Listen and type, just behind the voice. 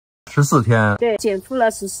14天，对，减负了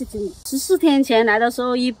14斤。14天前来的时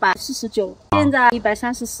候149，现在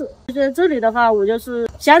134。就在这里的话，我就是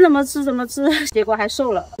想怎么吃怎么吃，结果还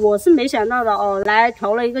瘦了。我是没想到的哦，来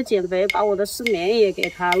调了一个减肥，把我的失眠也给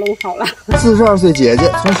它弄好了。42岁姐姐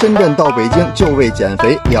从深圳到北京就为减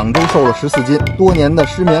肥，2周瘦了14斤，多年的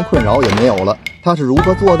失眠困扰也没有了。她是如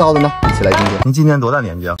何做到的呢？一起来听听。您今年多大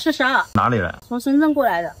年纪啊42，哪里人？从深圳过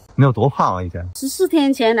来的。你有多胖啊？以前14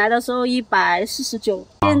天前来的时候149，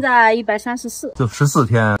现在134，就14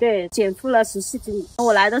天。对，减负了14斤。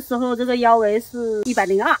我来的时候这个腰围是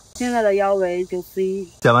102，现在的腰围91。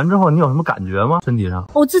减完之后你有什么感觉吗？身体上？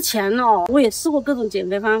之前我也试过各种减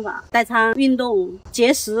肥方法，代餐、运动、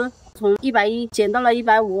节食。从110减到了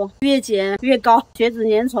150，越减越高，血脂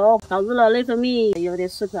粘稠，导致了内分泌有点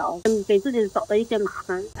失调，给自己找了一些麻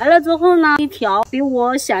烦。来了之后呢，一调比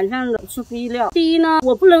我想象的出乎意料。第一呢，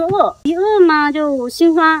我不能饿，一饿嘛就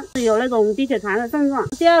心慌，有那种低血糖的症状。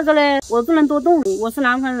第二个呢，我不能多动，我是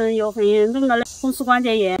南方人，有很严重的风湿关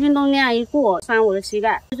节炎，运动量一过伤我的膝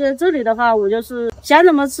盖。就在这里的话，我就是想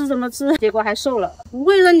怎么吃怎么吃，结果还瘦了。不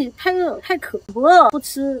会让你太饿太渴，不饿不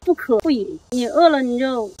吃，不渴不饮，你饿了你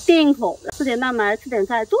就垫一口，吃点蛋白吃点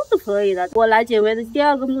菜都是可以的。我来减肥的第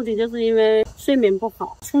二个目的就是因为睡眠不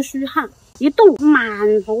好，出虚汗，一动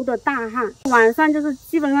满头的大汗，晚上就是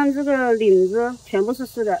基本上这个领子全部是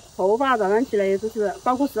湿的，头发早上起来也是湿的，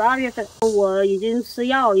包括12月份我已经吃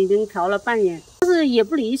药已经调了半年，但是也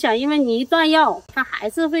不理想，因为你一断药它还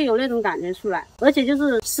是会有那种感觉出来，而且就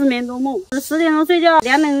是失眠多梦，10点钟睡觉2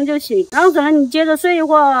点钟就醒，然后可能你接着睡一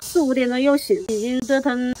会儿4、5点钟又醒，已经折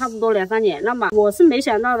腾差不多2、3年了嘛。我是没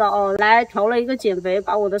想到的哦，来调了一个减肥，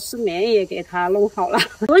把我的失眠也给它弄好了。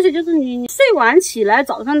而且就是你睡完起来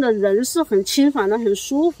早上的人是很清爽的，很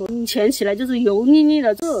舒服，以前起来就是油腻腻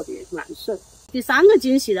的，特别难受。第3个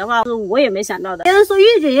惊喜的话是我也没想到的，别人说越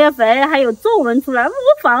减越肥还有皱纹出来，我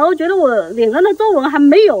反而觉得我脸上的皱纹还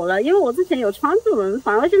没有了，因为我之前有川字纹，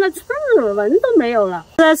反而现在川字纹都没有了。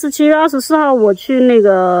这是7月24号我去那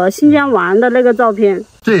个新疆玩的那个照片。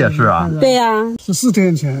这也是啊，对呀，14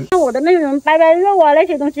天前。我的那种白白肉啊那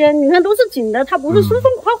些东西，你看都是紧的，它不是松松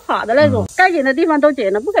垮垮的那种，该减的地方都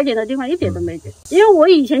减了，不该减的地方一点都没减。因为我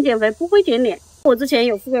以前减肥不会减脸。我之前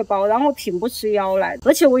有富贵包，然后挺不吃腰来，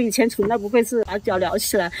而且我以前从来不会是把脚撩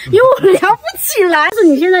起来，因为我撩不起来。但是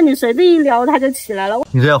你现在你随便一撩它就起来了。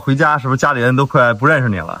你这要回家是不是家里人都快不认识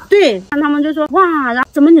你了？对，他们就说哇，然后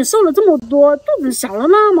怎么你瘦了这么多，肚子小了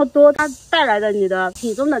那么多，它带来的你的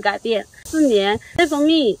体重的改变、失眠、内分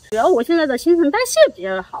泌，主要我现在的新陈代谢比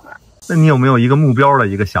较好了。那你有没有一个目标的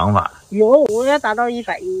一个想法？有，我要达到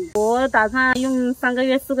110，我打算用3个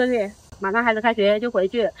月、4个月。马上孩子开学就回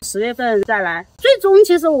去，10月份再来。最终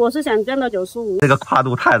其实我是想降到95，这个跨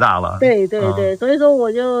度太大了。对对对，所以说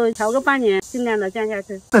我就调个半年，尽量的降下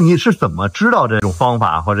去。那你是怎么知道这种方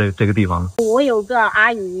法或这个地方？我有个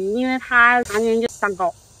阿姨，因为她常年就三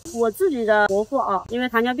高。我自己的伯父因为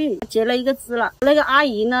糖尿病截了一个肢了。那个阿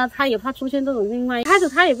姨呢，她也怕出现这种情况，开始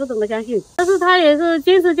她也不怎么相信，但是她也是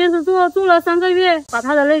坚持做了3个月，把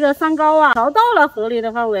她的那个三高调到了合理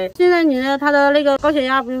的范围。现在你呢，她的那个高血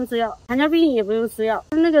压不用吃药，糖尿病也不用吃药，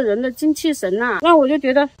那个人的精气神那我就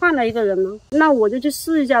觉得换了一个人了，那我就去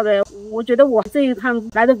试一下呗。我觉得我这一趟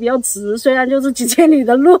来的比较迟，虽然就是几千里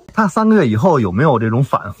的路。她3个月以后有没有这种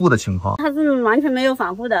反复的情况？她是完全没有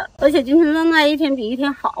反复的，而且精神状态一天比一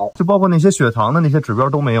天好。就包括那些血糖的那些指标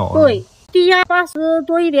都没有。对，低压80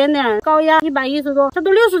多一点点，高压110多，他都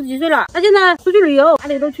60几岁了，他现在出去旅游哪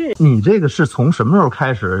里都去。你这个是从什么时候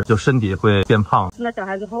开始就身体会变胖？生了小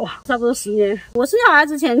孩之后差不多10年。我生小孩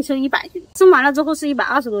之前是100斤，生完了之后是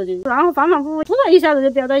120多斤，然后反反复复，突然一下子就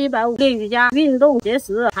飙到150。练瑜伽、运动、节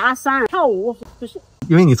食、爬山、跳舞，就是。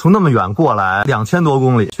因为你从那么远过来2000多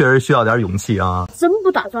公里，确实需要点勇气啊！真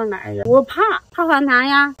不打算来的，我怕反弹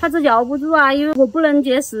呀，怕自己熬不住啊，因为我不能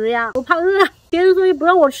节食呀，我怕饿。别人说不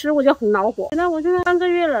让我吃，我就很恼火。那我现在3个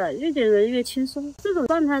月了，越减人越轻松，这种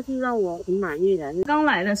状态是让我很满意的。刚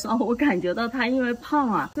来的时候，我感觉到他因为胖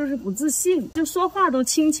啊，就是不自信，就说话都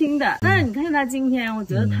轻轻的。但是你看他今天，我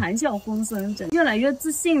觉得谈笑风生，越来越自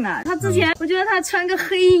信了。他之前我觉得他穿个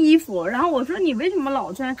黑衣服，然后我说你为什么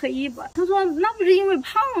老穿黑衣服？他说那不是因为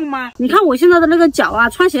胖吗？你看我现在的那个脚啊，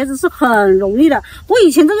穿鞋子是很容易的，我以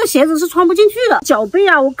前这个鞋子是穿不进去的，脚背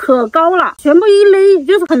啊我可高了，全部一勒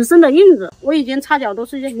就是很深的印子。我以前擦脚都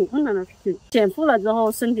是一件很困难的事情，减负了之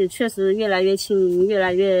后，身体确实越来越轻盈，越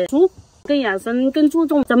来越舒服，更养生，更注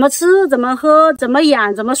重怎么吃、怎么喝、怎么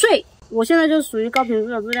养、怎么睡。我现在就属于高品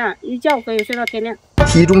质的质量，一觉可以睡到天亮。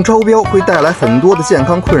体重超标会带来很多的健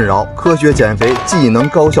康困扰，科学减肥既能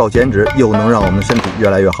高效减脂，又能让我们的身体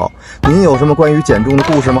越来越好。您有什么关于减重的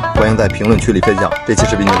故事吗？欢迎在评论区里分享。这期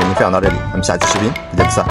视频就给您分享到这里，咱们下期视频不见不散。